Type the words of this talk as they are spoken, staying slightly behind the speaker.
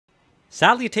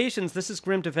Salutations, this is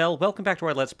Grim Devel. Welcome back to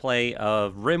our Let's Play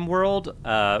of RimWorld,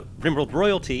 RimWorld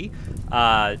Royalty,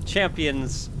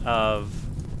 Champions of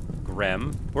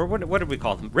Grim. What did we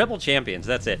call them? Rebel Champions,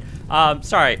 that's it.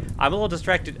 Sorry, I'm a little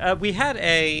distracted. There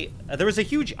was a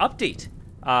huge update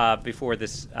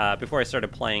before I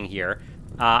started playing here,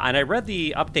 and I read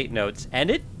the update notes,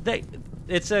 and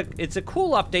it's a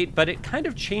cool update, but it kind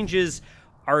of changes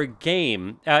our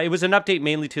game. It was an update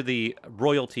mainly to the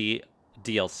Royalty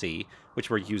DLC, which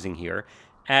we're using here,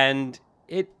 and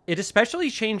it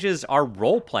especially changes our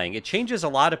role-playing. It changes a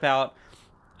lot about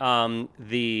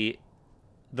the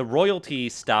royalty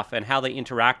stuff and how they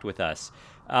interact with us.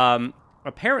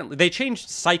 Apparently, they changed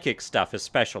psychic stuff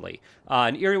especially,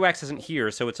 and Earwax isn't here,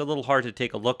 so it's a little hard to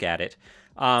take a look at it.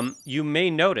 You may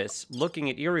notice, looking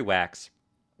at Earwax,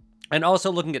 and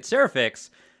also looking at Seraphix,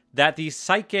 that the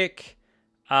psychic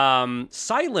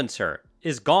silencer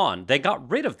is gone. They got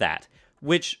rid of that,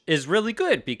 which is really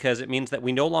good because it means that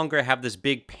we no longer have this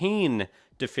big pain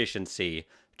deficiency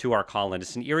to our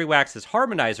colonists. And Earwax's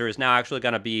harmonizer is now actually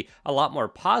going to be a lot more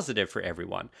positive for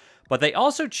everyone. But they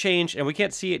also changed, and we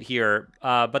can't see it here,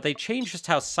 but they changed just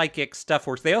how psychic stuff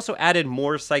works. They also added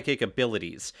more psychic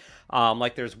abilities.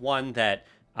 Like there's one that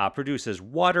produces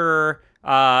water.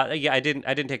 Yeah, I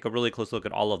didn't take a really close look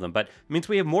at all of them, but it means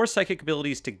we have more psychic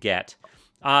abilities to get.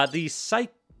 The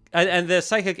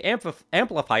psychic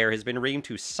amplifier has been renamed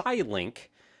to Psylink,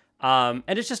 and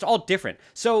it's just all different.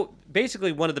 So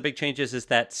basically, one of the big changes is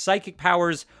that psychic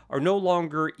powers are no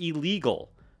longer illegal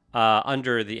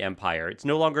under the Empire. It's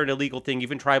no longer an illegal thing.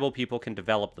 Even tribal people can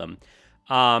develop them.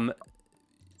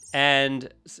 And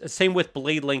same with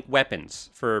Blade Link weapons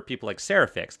for people like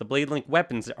Seraphix. The Blade Link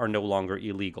weapons are no longer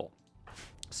illegal.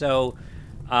 So,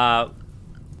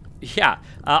 yeah.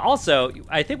 Also,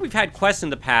 I think we've had quests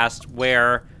in the past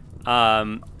where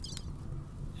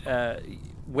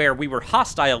we were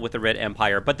hostile with the Red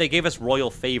Empire, but they gave us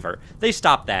royal favor. They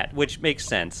stopped that, which makes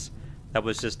sense. That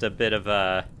was just a bit of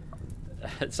a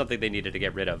something they needed to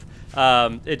get rid of.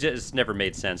 It just never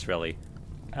made sense, really.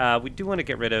 We do want to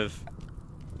get rid of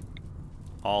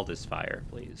all this fire,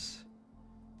 please.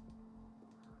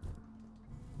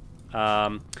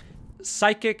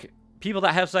 People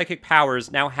that have psychic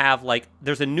powers now have, like,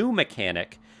 there's a new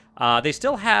mechanic. They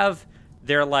still have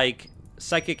their, like,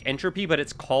 psychic entropy, but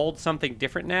it's called something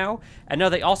different now. And now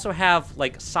they also have,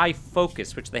 like, psi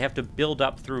focus, which they have to build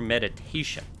up through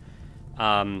meditation,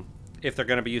 if they're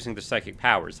going to be using their psychic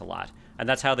powers a lot. And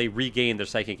that's how they regain their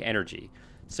psychic energy.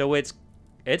 So it's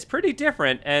pretty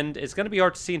different, and it's going to be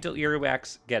hard to see until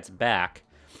Earwax gets back.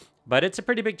 But it's a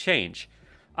pretty big change.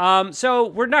 So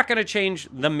we're not going to change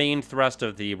the main thrust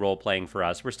of the role-playing for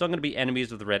us. We're still going to be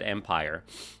enemies of the Red Empire.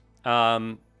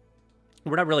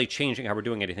 We're not really changing how we're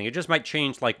doing anything. It just might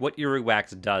change, like, what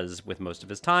Earwax does with most of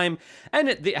his time. And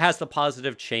it has the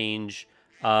positive change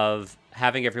of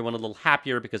having everyone a little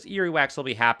happier because Earwax will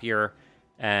be happier,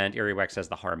 and Earwax has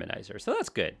the harmonizer. So that's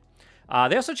good.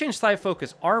 They also changed Psi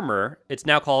Focus armor. It's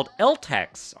now called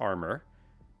Eltex armor,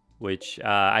 which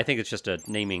I think it's just a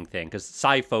naming thing, because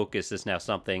Psi Focus is now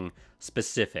something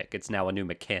specific. It's now a new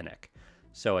mechanic.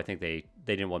 So I think they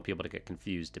didn't want people to get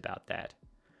confused about that.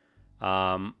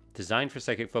 Designed for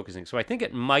psychic focusing. So I think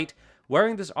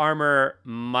wearing this armor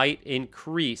might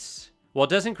increase, well, it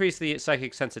does increase the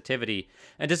psychic sensitivity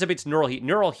and dissipates neural heat.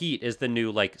 Neural heat is the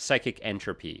new, like, psychic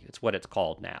entropy. It's what it's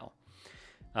called now.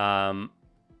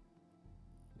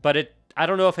 But I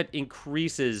don't know if it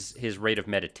increases his rate of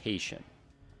meditation.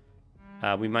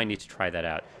 We might need to try that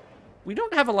out. We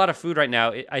don't have a lot of food right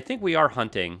now. I think we are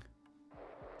hunting.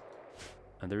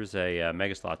 And there's a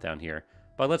Megasloth down here.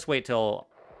 But let's wait till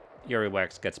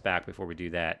Earwax gets back before we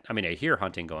do that. I mean, I hear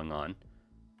hunting going on.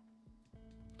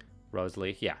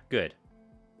 Rosalie, yeah, good.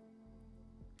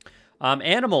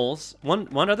 Animals,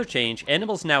 one other change.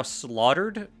 Animals now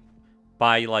slaughtered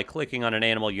by, like, clicking on an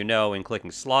animal you know and clicking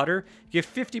slaughter. You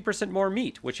give 50% more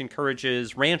meat, which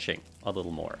encourages ranching a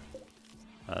little more.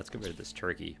 Let's get rid of this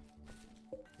turkey.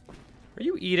 Are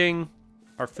you eating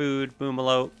our food,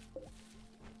 Boomalo?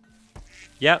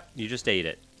 Yep, you just ate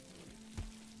it.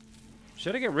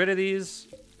 Should I get rid of these?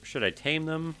 Or should I tame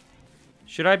them?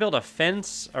 Should I build a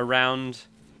fence around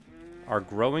our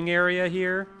growing area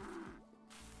here?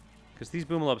 Because these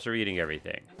Boomalopes are eating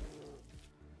everything.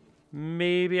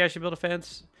 Maybe I should build a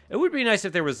fence. It would be nice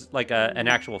if there was, like, an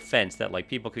actual fence that, like,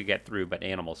 people could get through, but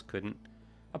animals couldn't.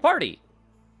 A party!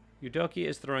 Eudokia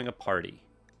is throwing a party.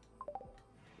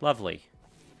 Lovely.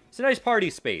 It's a nice party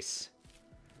space.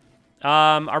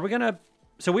 Are we gonna...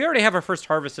 So we already have our first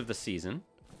harvest of the season.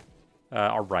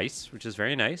 Our rice, which is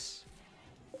very nice.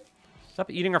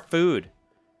 Stop eating our food.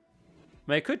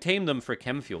 I mean, I could tame them for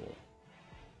chem fuel.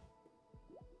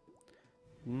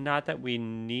 Not that we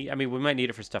need... I mean, we might need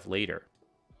it for stuff later.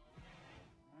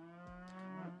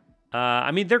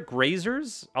 I mean, they're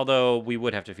grazers, although we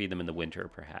would have to feed them in the winter,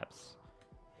 perhaps.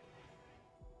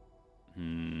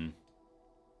 Yeah,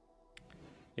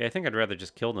 I think I'd rather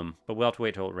just kill them, but we'll have to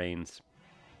wait till it rains.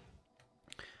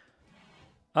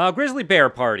 Grizzly bear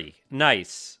party.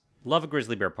 Nice. Love a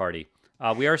grizzly bear party.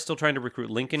 We are still trying to recruit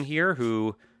Lincoln here,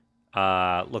 who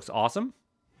looks awesome.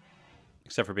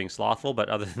 Except for being slothful, but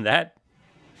other than that,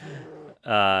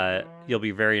 you'll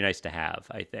be very nice to have,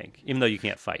 I think. Even though you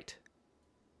can't fight.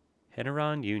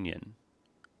 Heneron Union.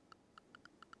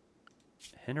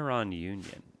 Heneron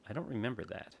Union. I don't remember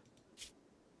that.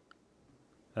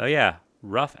 Oh, yeah.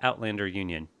 Rough Outlander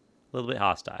Union. A little bit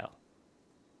hostile.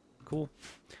 Cool.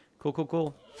 Cool, cool,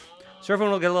 cool. So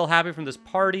everyone will get a little happy from this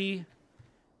party.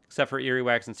 Except for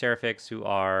Earwax and Seraphix, who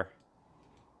are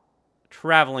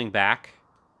traveling back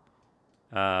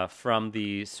from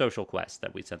the social quest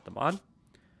that we sent them on.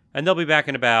 And they'll be back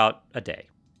in about a day.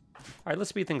 All right, let's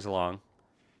speed things along.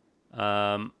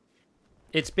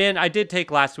 It's been... I did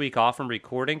take last week off from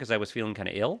recording because I was feeling kind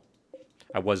of ill.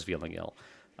 I was feeling ill.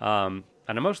 And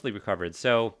I'm mostly recovered.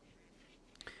 So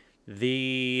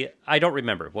I don't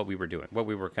remember what we were doing, what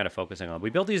we were kind of focusing on. We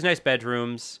built these nice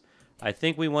bedrooms. I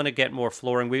think we want to get more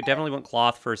flooring. We definitely want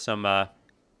cloth for some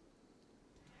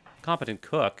competent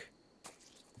cook.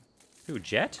 Ooh,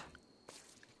 Jet?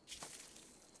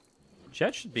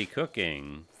 Jet should be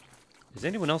cooking. Is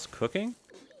anyone else cooking?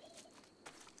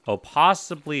 Oh,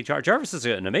 possibly Jarvis is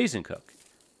an amazing cook.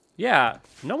 Yeah,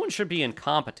 no one should be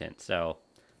incompetent, so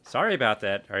sorry about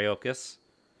that, Ariochus.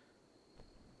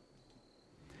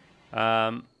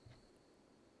 I'm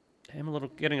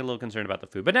getting a little concerned about the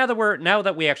food. But now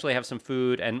that we actually have some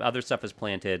food and other stuff is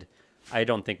planted, I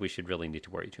don't think we should really need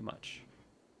to worry too much.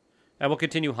 And we'll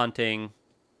continue hunting.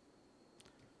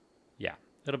 Yeah,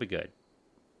 it'll be good.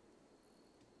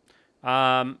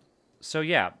 So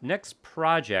yeah, next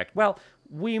project. Well,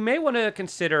 we may want to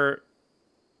consider,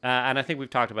 and I think we've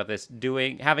talked about this,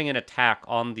 having an attack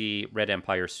on the Red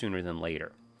Empire sooner than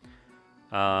later.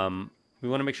 We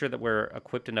want to make sure that we're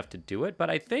equipped enough to do it, but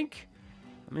I think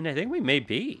we may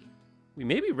be. We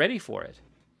may be ready for it.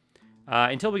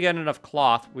 Until we get enough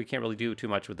cloth, we can't really do too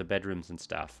much with the bedrooms and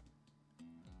stuff.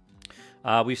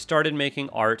 We've started making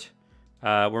art.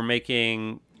 We're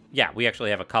making... Yeah, we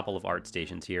actually have a couple of art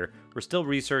stations here. We're still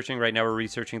researching. Right now we're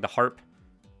researching the harp,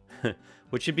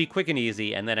 which should be quick and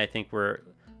easy, and then I think we'll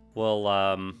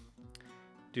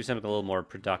do something a little more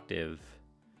productive.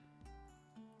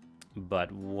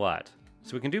 But what?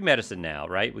 So we can do medicine now,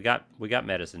 right? We got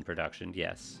medicine production,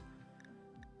 yes.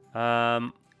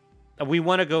 We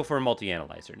want to go for a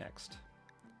multi-analyzer next.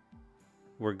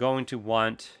 We're going to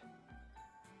want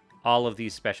all of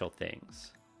these special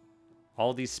things.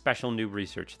 All these special new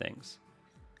research things.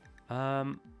 Why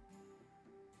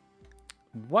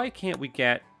can't we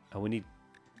get... Oh, we need...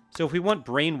 So if we want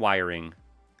brain wiring...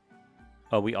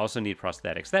 Oh, we also need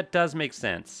prosthetics. That does make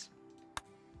sense.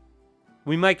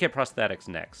 We might get prosthetics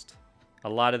next. A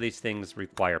lot of these things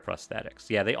require prosthetics.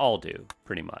 Yeah, they all do,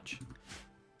 pretty much.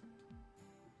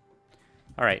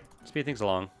 All right, speed things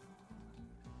along.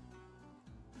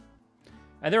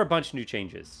 And there are a bunch of new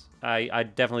changes. I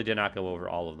definitely did not go over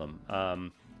all of them.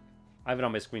 I have it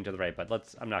on my screen to the right, but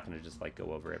I'm not going to just like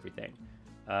go over everything.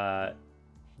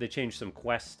 They changed some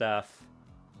quest stuff.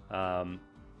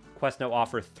 Quests now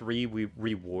offer 3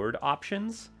 reward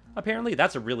options. Apparently,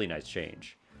 that's a really nice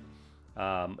change.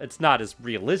 It's not as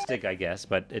realistic, I guess,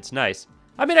 but it's nice.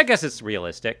 I mean, I guess it's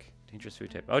realistic. Dangerous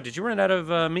food type. Oh, did you run out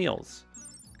of meals?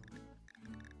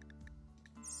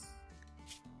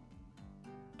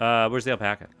 Where's the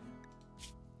alpaca?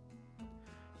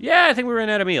 Yeah, I think we ran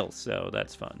out of meals, so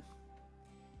that's fun.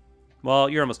 Well,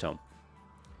 you're almost home.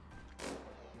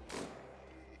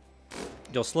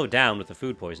 You'll slow down with the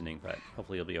food poisoning, but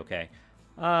hopefully you'll be okay.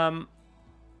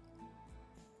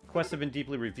 Quests have been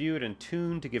deeply reviewed and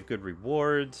tuned to give good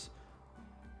rewards.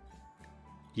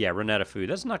 Yeah, run out of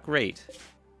food. That's not great.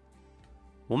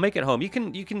 We'll make it home. You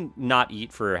can not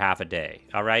eat for half a day,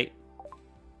 all right? All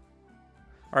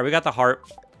right, we got the harp.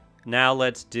 Now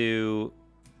let's do...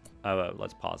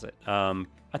 let's pause it.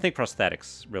 I think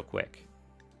prosthetics real quick.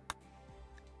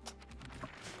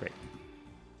 Great.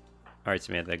 All right,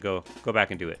 Samantha, go back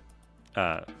and do it,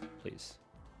 please.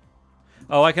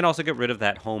 Oh, I can also get rid of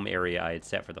that home area I had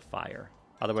set for the fire.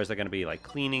 Otherwise, they're going to be like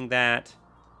cleaning that.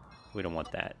 We don't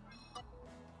want that.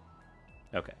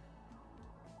 Okay.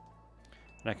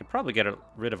 And I can probably get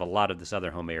rid of a lot of this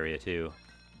other home area too.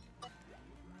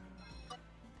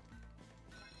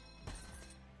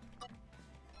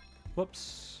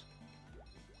 Whoops.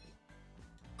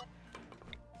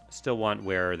 Still want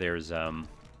where there's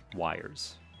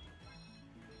wires.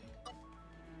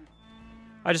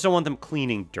 I just don't want them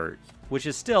cleaning dirt, which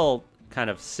is still kind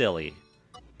of silly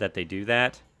that they do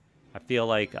that. I feel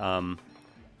like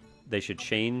they should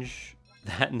change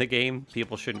that in the game.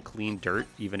 People shouldn't clean dirt,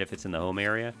 even if it's in the home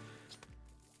area.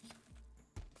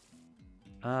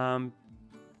 Yeah.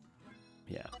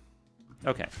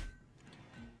 Okay.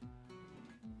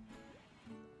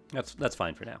 That's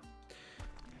fine for now.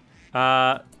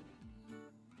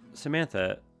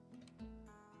 Samantha,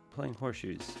 playing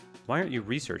horseshoes. Why aren't you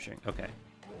researching? Okay.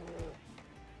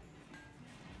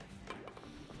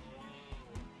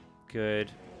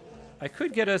 Good. I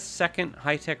could get a second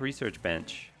high-tech research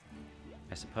bench,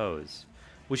 I suppose.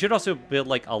 We should also build,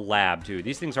 like, a lab, too.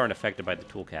 These things aren't affected by the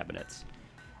tool cabinets.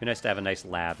 It'd be nice to have a nice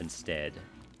lab instead.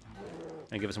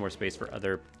 And give us more space for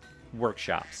other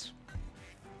workshops.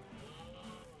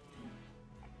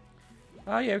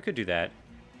 Oh, yeah, we could do that.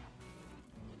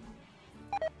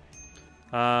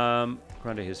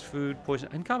 Grande his food, poison,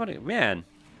 incompetent. Man.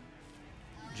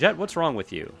 Jet, what's wrong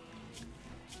with you?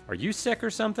 Are you sick or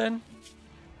something?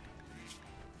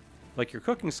 Like, your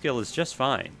cooking skill is just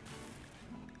fine.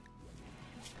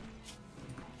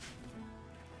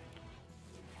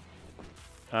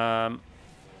 Yeah,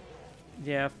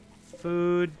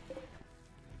 food.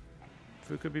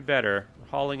 Food could be better. We're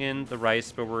hauling in the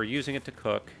rice, but we're using it to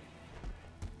cook.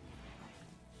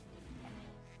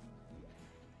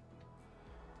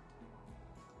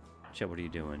 Jet, what are you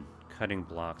doing? Cutting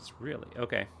blocks. Really?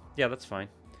 Okay. Yeah, that's fine.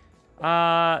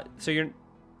 So you're...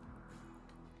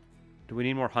 Do we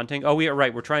need more hunting? Oh, we are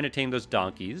right. We're trying to tame those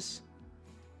donkeys.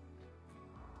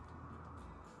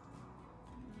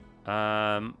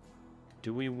 Do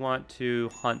we want to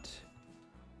hunt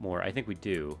more? I think we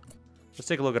do. Let's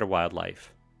take a look at our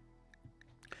wildlife.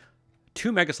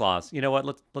 2 mega sloths. You know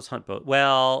what? Let's hunt both.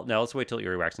 Well, no, let's wait till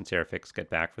Earwax and Serafix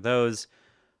get back for those.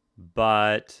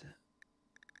 But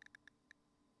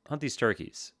hunt these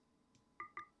turkeys.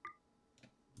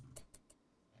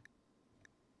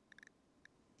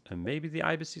 And maybe the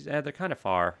ibises. They're kind of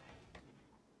far.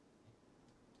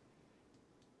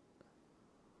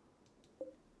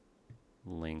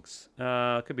 Lynx.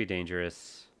 Could be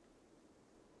dangerous.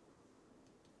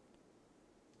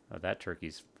 Oh, that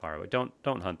turkey's far away. Don't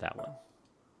hunt that one.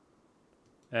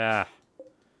 Ah.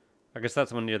 I guess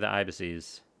that's one near the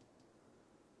ibises.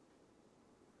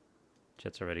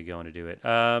 Jet's already going to do it.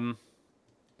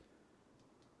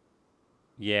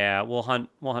 Yeah, we'll hunt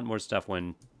more stuff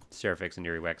when Serafix and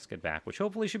Earwax get back, which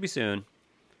hopefully should be soon.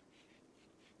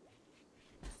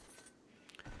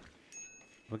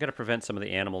 We got to prevent some of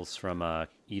the animals from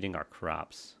eating our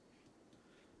crops.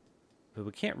 But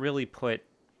we can't really put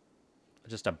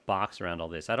just a box around all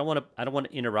this. I don't want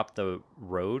to interrupt the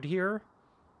road here,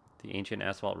 the ancient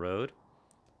asphalt road.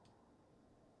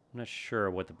 I'm not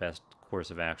sure what the best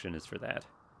course of action is for that.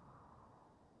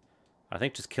 I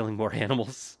think just killing more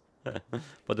animals.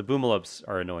 But the boomalopes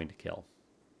are annoying to kill.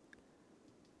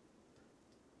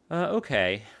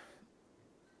 Okay.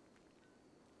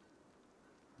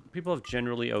 People have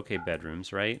generally okay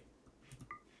bedrooms, right?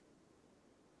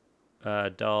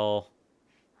 Dull.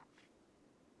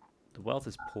 The wealth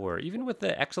is poor. Even with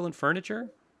the excellent furniture?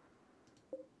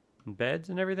 And beds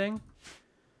and everything?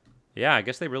 Yeah, I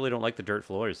guess they really don't like the dirt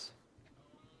floors.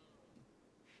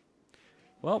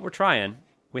 Well, we're trying.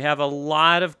 We have a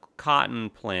lot of cotton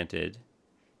planted.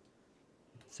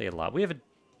 Say a lot. We have a...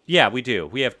 Yeah, we do.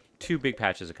 We have 2 big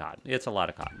patches of cotton. It's a lot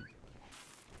of cotton.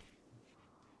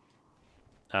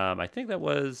 I think that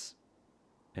was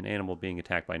an animal being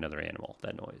attacked by another animal.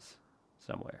 That noise.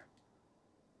 Somewhere.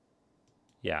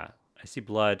 Yeah. I see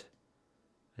blood.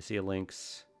 I see a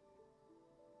lynx.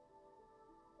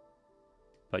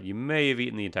 But you may have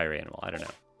eaten the entire animal. I don't know.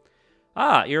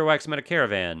 Ah! Earwax met a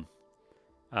caravan.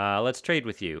 Let's trade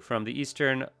with you from the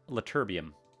Eastern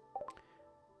Laturbium.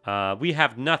 We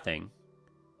have nothing.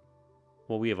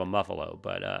 Well, we have a muffalo,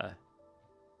 but I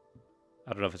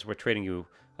don't know if it's worth trading you.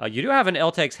 You do have an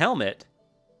Eltex helmet,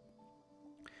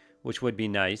 which would be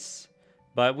nice.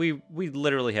 But we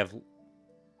literally have...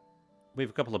 We have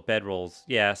a couple of bedrolls.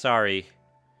 Yeah, sorry.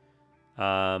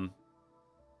 We're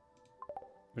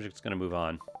just going to move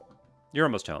on. You're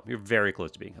almost home. You're very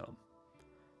close to being home.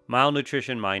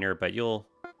 Malnutrition, minor, but you'll...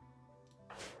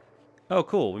 Oh,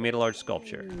 cool. We made a large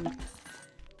sculpture.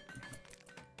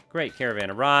 Great.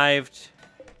 Caravan arrived.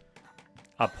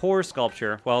 A poor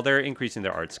sculpture. Well, they're increasing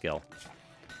their art skill.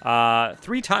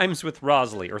 3 times with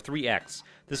Rosalie, or 3x.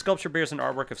 The sculpture bears an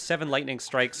artwork of 7 lightning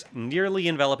strikes, nearly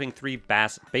enveloping 3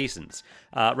 basins.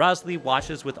 Rosalie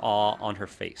watches with awe on her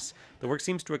face. The work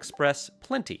seems to express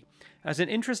plenty. As an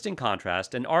interesting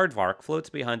contrast, an aardvark floats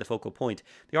behind the focal point.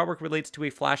 The artwork relates to a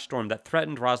flash storm that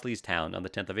threatened Rosley's town on the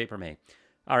 10th of April, May.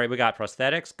 All right, we got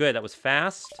prosthetics. Good, that was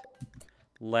fast.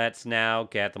 Let's now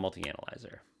get the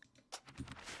multi-analyzer,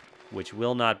 which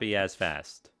will not be as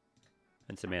fast.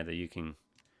 And Samantha, you can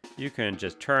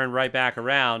just turn right back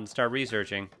around and start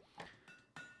researching.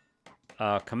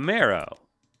 Camaro.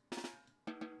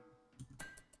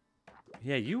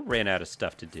 Yeah, you ran out of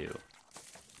stuff to do,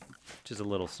 which is a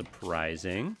little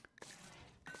surprising.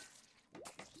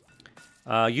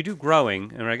 You do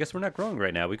growing, and I guess we're not growing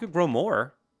right now. We could grow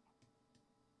more.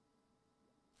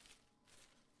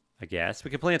 I guess. We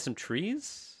could plant some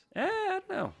trees? I don't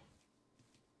know.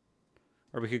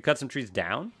 Or we could cut some trees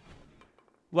down.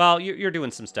 Well, you're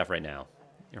doing some stuff right now.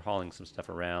 You're hauling some stuff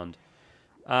around.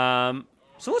 So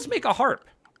let's make a harp.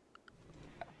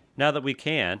 Now that we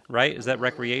can, right? Is that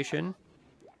recreation?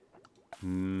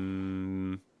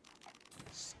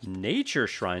 Nature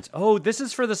shrines. Oh, this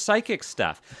is for the psychic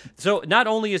stuff. So not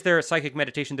only is there a psychic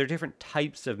meditation, there are different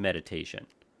types of meditation.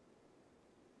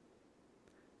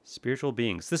 Spiritual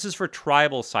beings. This is for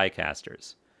tribal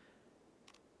psychcasters.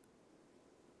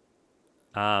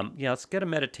 Yeah, let's get a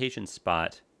meditation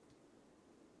spot.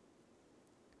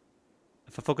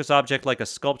 If a focus object like a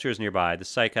sculpture is nearby, the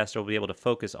psychcaster will be able to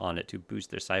focus on it to boost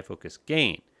their psi focus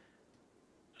gain.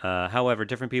 However,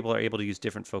 different people are able to use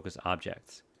different focus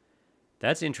objects.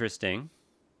 That's interesting.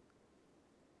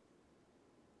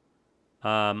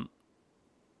 I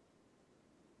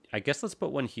guess let's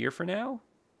put one here for now.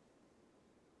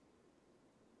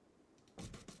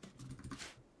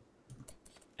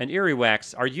 And Eerie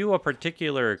Wax, are you a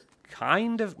particular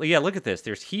kind of... Yeah, look at this.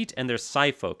 There's heat and there's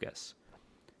psi focus.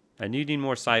 And you need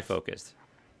more psi focus.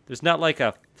 There's not like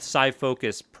a psi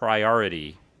focus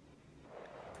priority.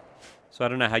 So I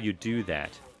don't know how you do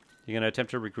that. You're going to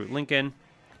attempt to recruit Lincoln.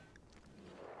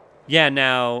 Yeah,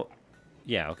 now...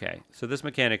 Yeah, okay. So this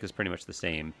mechanic is pretty much the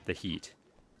same. The heat.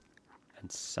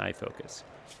 And psi focus.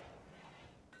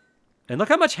 And look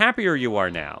how much happier you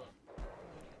are now.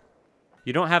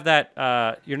 You don't have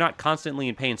that... you're not constantly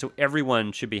in pain, so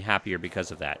everyone should be happier because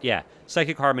of that. Yeah,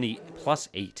 Psychic Harmony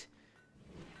 +8.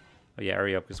 Oh yeah,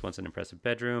 Areopagos wants an impressive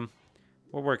bedroom.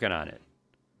 We're working on it.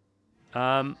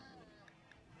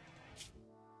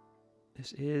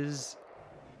 This is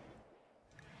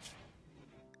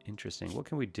interesting. What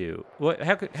can we do?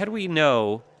 How do we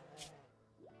know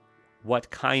what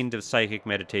kind of psychic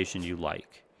meditation you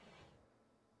like?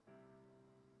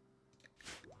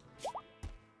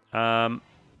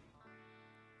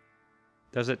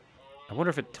 Does it... I wonder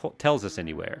if it tells us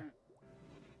anywhere.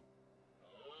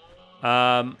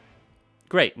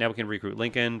 Great. Now we can recruit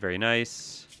Lincoln. Very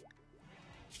nice.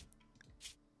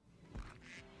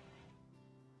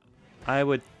 I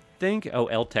would think... Oh,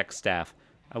 LTech staff.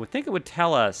 I would think it would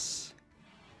tell us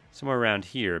somewhere around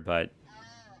here, but...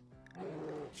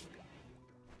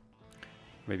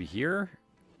 Maybe here?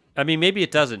 I mean, maybe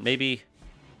it doesn't. Maybe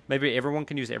everyone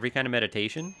can use every kind of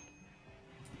meditation.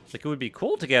 Like, it would be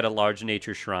cool to get a large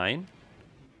nature shrine.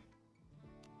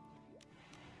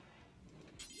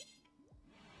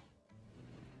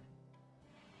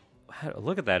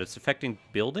 Look at that. It's affecting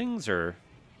buildings, or...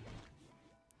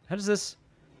 How does this...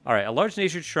 All right, a large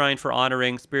nature shrine for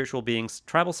honoring spiritual beings.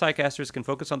 Tribal psychcasters can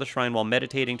focus on the shrine while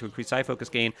meditating to increase psi focus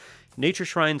gain. Nature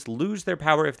shrines lose their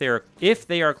power if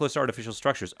they are close to artificial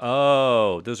structures.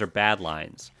 Oh, those are bad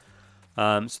lines.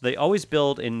 So they always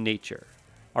build in nature.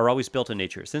 Are always built in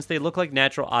nature. Since they look like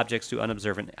natural objects to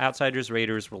unobservant outsiders,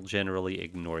 raiders will generally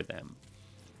ignore them.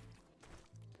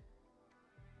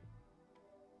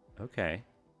 Okay.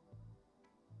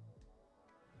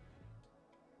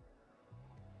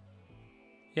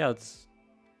 Yeah, let's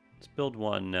build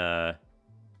one, right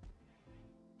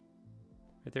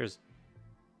there's...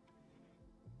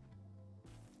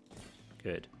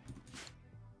 Good.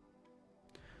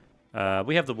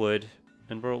 We have the wood,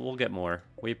 and we'll get more.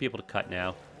 We have people to cut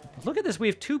now. Look at this, we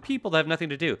have 2 people that have nothing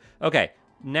to do. Okay,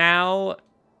 now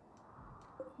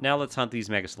let's hunt these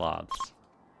mega sloths.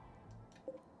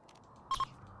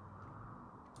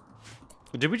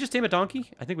 Did we just tame a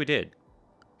donkey? I think we did.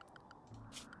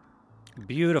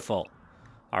 Beautiful.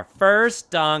 Our first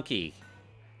donkey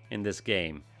in this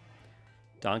game.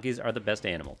 Donkeys are the best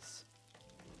animals.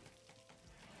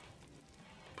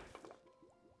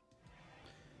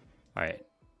 All right.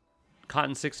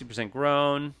 Cotton 60%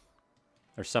 grown.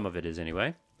 Or some of it is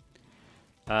anyway.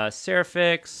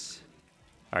 Seraphix.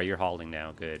 All right, you're hauling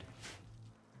now. Good.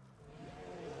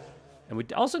 And we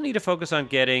also need to focus on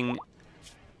getting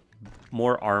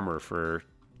more armor for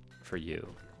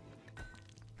you.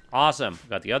 Awesome.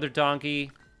 Got the other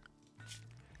donkey.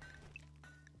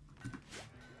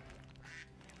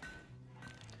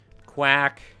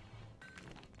 Quack.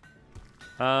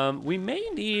 We may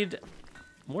need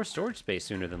more storage space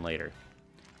sooner than later.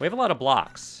 We have a lot of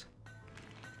blocks,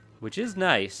 which is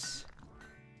nice.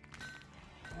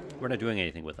 We're not doing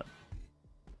anything with them.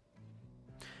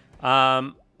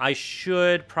 I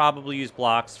should probably use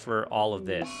blocks for all of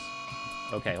this.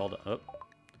 Okay, hold on. Oh.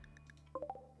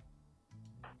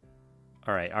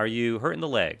 All right, are you hurting the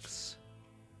legs?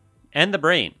 And the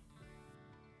brain?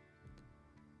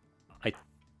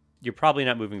 You're probably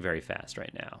not moving very fast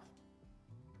right now.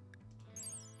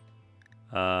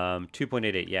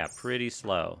 2.88, yeah, pretty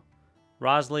slow.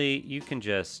 Rosalie, you can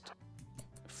just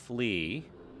flee,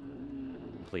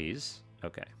 please.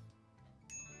 Okay.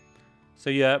 So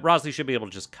yeah, Rosalie should be able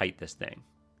to just kite this thing.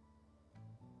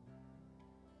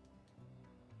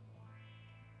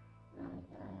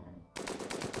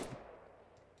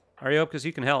 Hurry up, because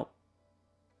you can help.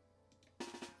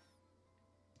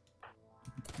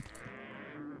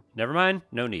 Never mind,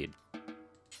 no need.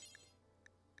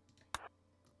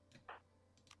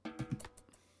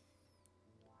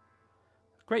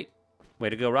 Great. Way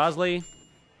to go, Rosalie.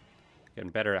 Getting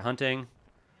better at hunting.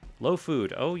 Low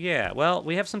food. Oh, yeah. Well,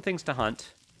 we have some things to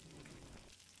hunt.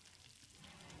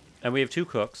 And we have 2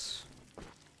 cooks.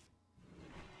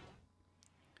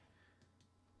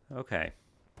 Okay.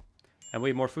 And we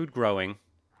have more food growing.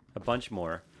 A bunch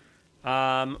more.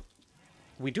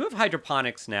 We do have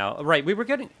hydroponics now. Right, we were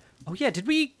getting... Oh, yeah, did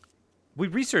we... We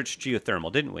researched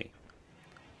geothermal, didn't we?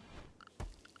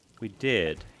 We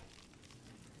did.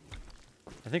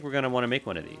 I think we're going to want to make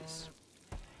one of these.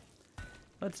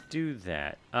 Let's do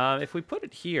that. If we put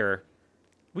it here...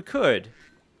 We could.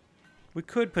 We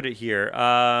could put it here.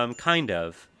 Kind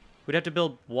of. We'd have to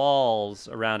build walls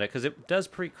around it, because it does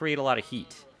create a lot of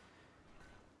heat.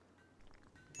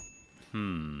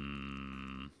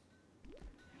 And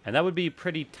that would be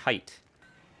pretty tight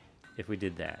if we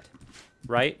did that.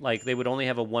 Right? Like, they would only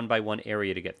have a 1x1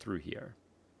 area to get through here.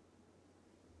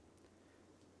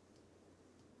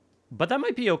 But that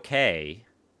might be okay.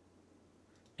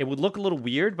 It would look a little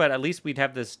weird, but at least we'd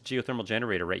have this geothermal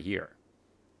generator right here.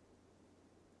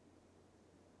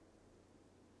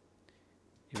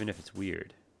 Even if it's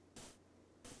weird.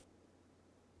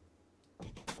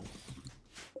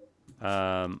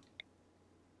 Yeah,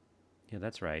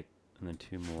 that's right. And then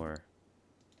 2 more.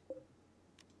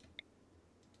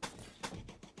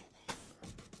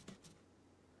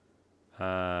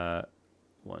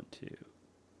 One, two.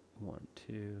 1,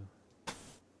 2.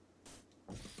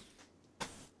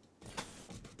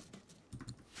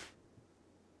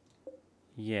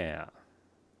 Yeah.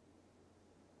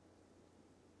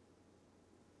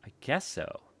 I guess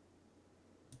so.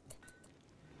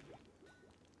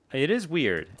 It is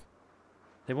weird.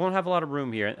 They won't have a lot of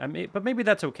room here, but maybe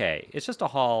that's okay. It's just a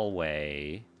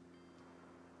hallway.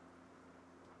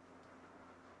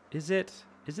 Is it?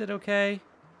 Is it okay?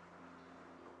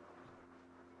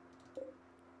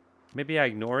 Maybe I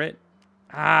ignore it?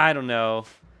 I don't know.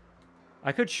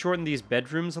 I could shorten these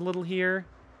bedrooms a little here.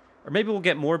 Or maybe we'll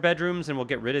get more bedrooms and we'll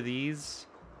get rid of these.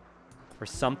 Or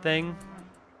something.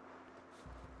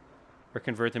 Or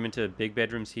convert them into big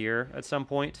bedrooms here at some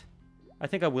point. I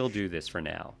think I will do this for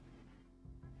now.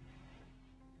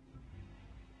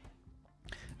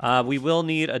 We will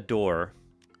need a door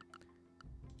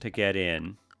to get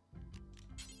in.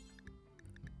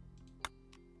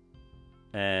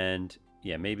 And,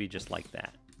 yeah, maybe just like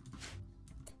that.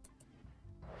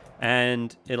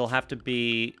 And it'll have to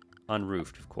be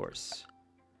unroofed, of course,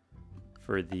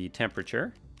 for the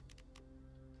temperature.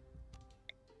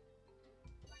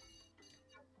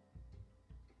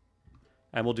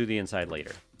 And we'll do the inside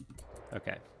later.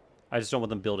 Okay. I just don't want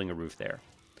them building a roof there.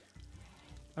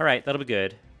 All right, that'll be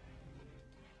good.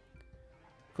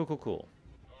 Cool, cool, cool.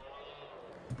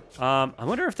 I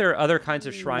wonder if there are other kinds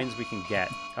of shrines we can get.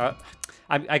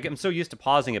 I'm so used to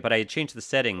pausing it, but I had changed the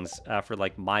settings for,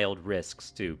 like, mild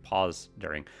risks to pause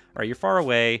during. All right, you're far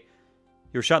away.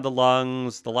 You were shot in the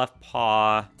lungs, the left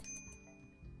paw.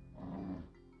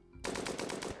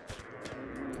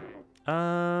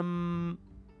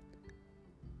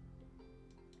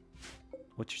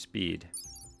 What's your speed?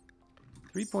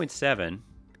 3.7.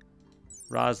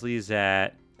 Rosalie's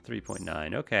at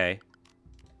 3.9. Okay.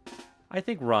 I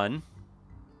think run.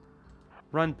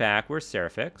 Run back. Where's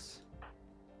Seraphix?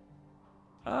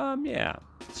 Yeah.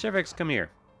 Seraphix, come here.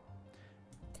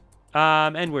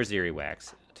 And where's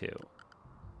Earwax, too?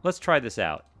 Let's try this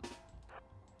out.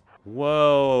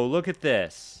 Whoa, look at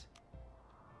this.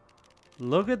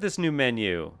 Look at this new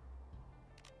menu.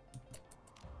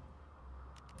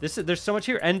 There's so much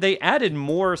here. And they added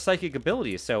more psychic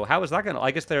abilities, so how is that gonna... I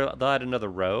guess they'll add another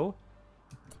row?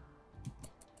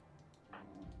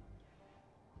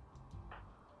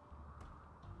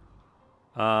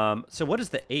 So what is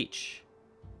the H?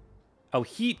 Oh,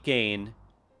 heat gain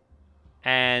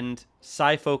and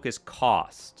psi focus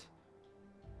cost.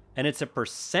 And it's a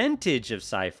percentage of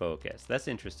psi focus. That's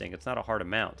interesting. It's not a hard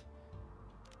amount.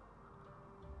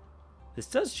 This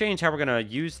does change how we're going to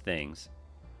use things.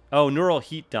 Oh, neural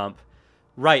heat dump.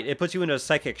 Right, it puts you into a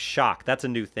psychic shock. That's a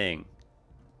new thing.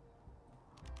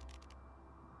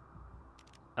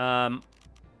 I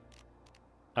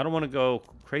don't want to go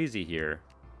crazy here.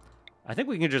 I think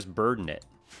we can just burden it.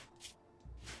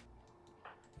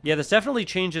 Yeah, this definitely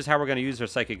changes how we're going to use our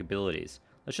psychic abilities.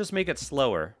 Let's just make it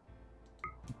slower.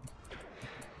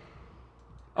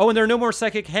 Oh, and there are no more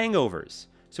psychic hangovers.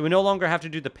 So we no longer have to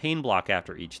do the pain block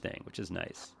after each thing, which is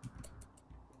nice.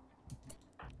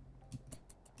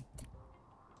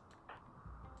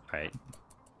 All right.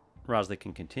 Rosley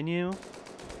can continue.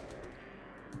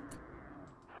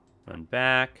 Run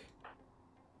back.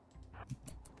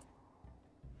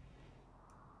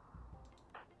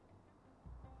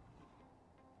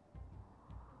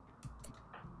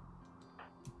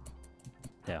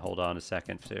 Yeah, hold on a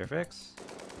second, Fairfix.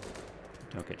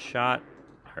 Don't get shot.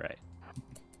 All right.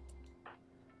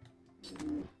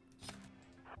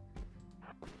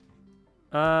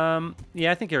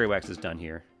 Yeah, I think Wax is done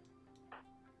here.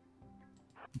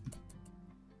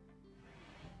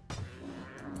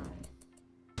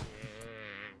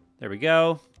 There we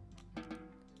go.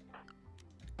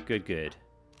 Good, good.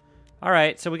 All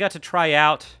right, so we got to try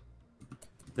out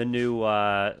the new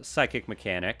psychic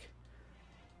mechanic.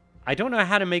 I don't know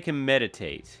how to make him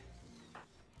meditate.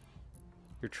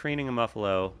 You're training a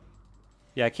Muffalo.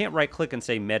 Yeah, I can't right-click and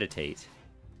say meditate.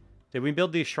 Did we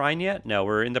build the shrine yet? No,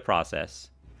 we're in the process.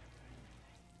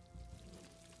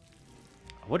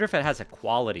 I wonder if it has a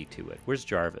quality to it. Where's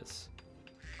Jarvis?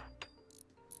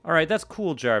 All right, that's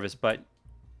cool, Jarvis, but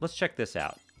let's check this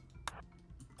out.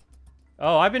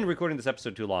 Oh, I've been recording this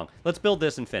episode too long. Let's build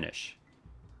this and finish.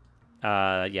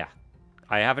 Yeah.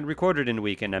 I haven't recorded in a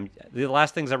week, and the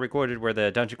last things I recorded were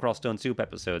the Dungeon Crawl Stone Soup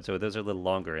episode, so those are a little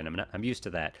longer, and I'm used to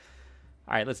that.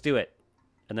 All right, let's do it.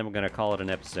 And then we're going to call it an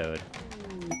episode.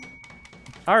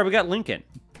 All right, we got Lincoln.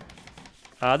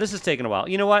 This is taking a while.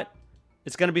 You know what?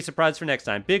 It's going to be a surprise for next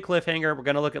time. Big cliffhanger. We're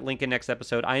going to look at Lincoln next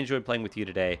episode. I enjoyed playing with you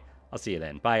today. I'll see you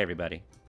then. Bye, everybody.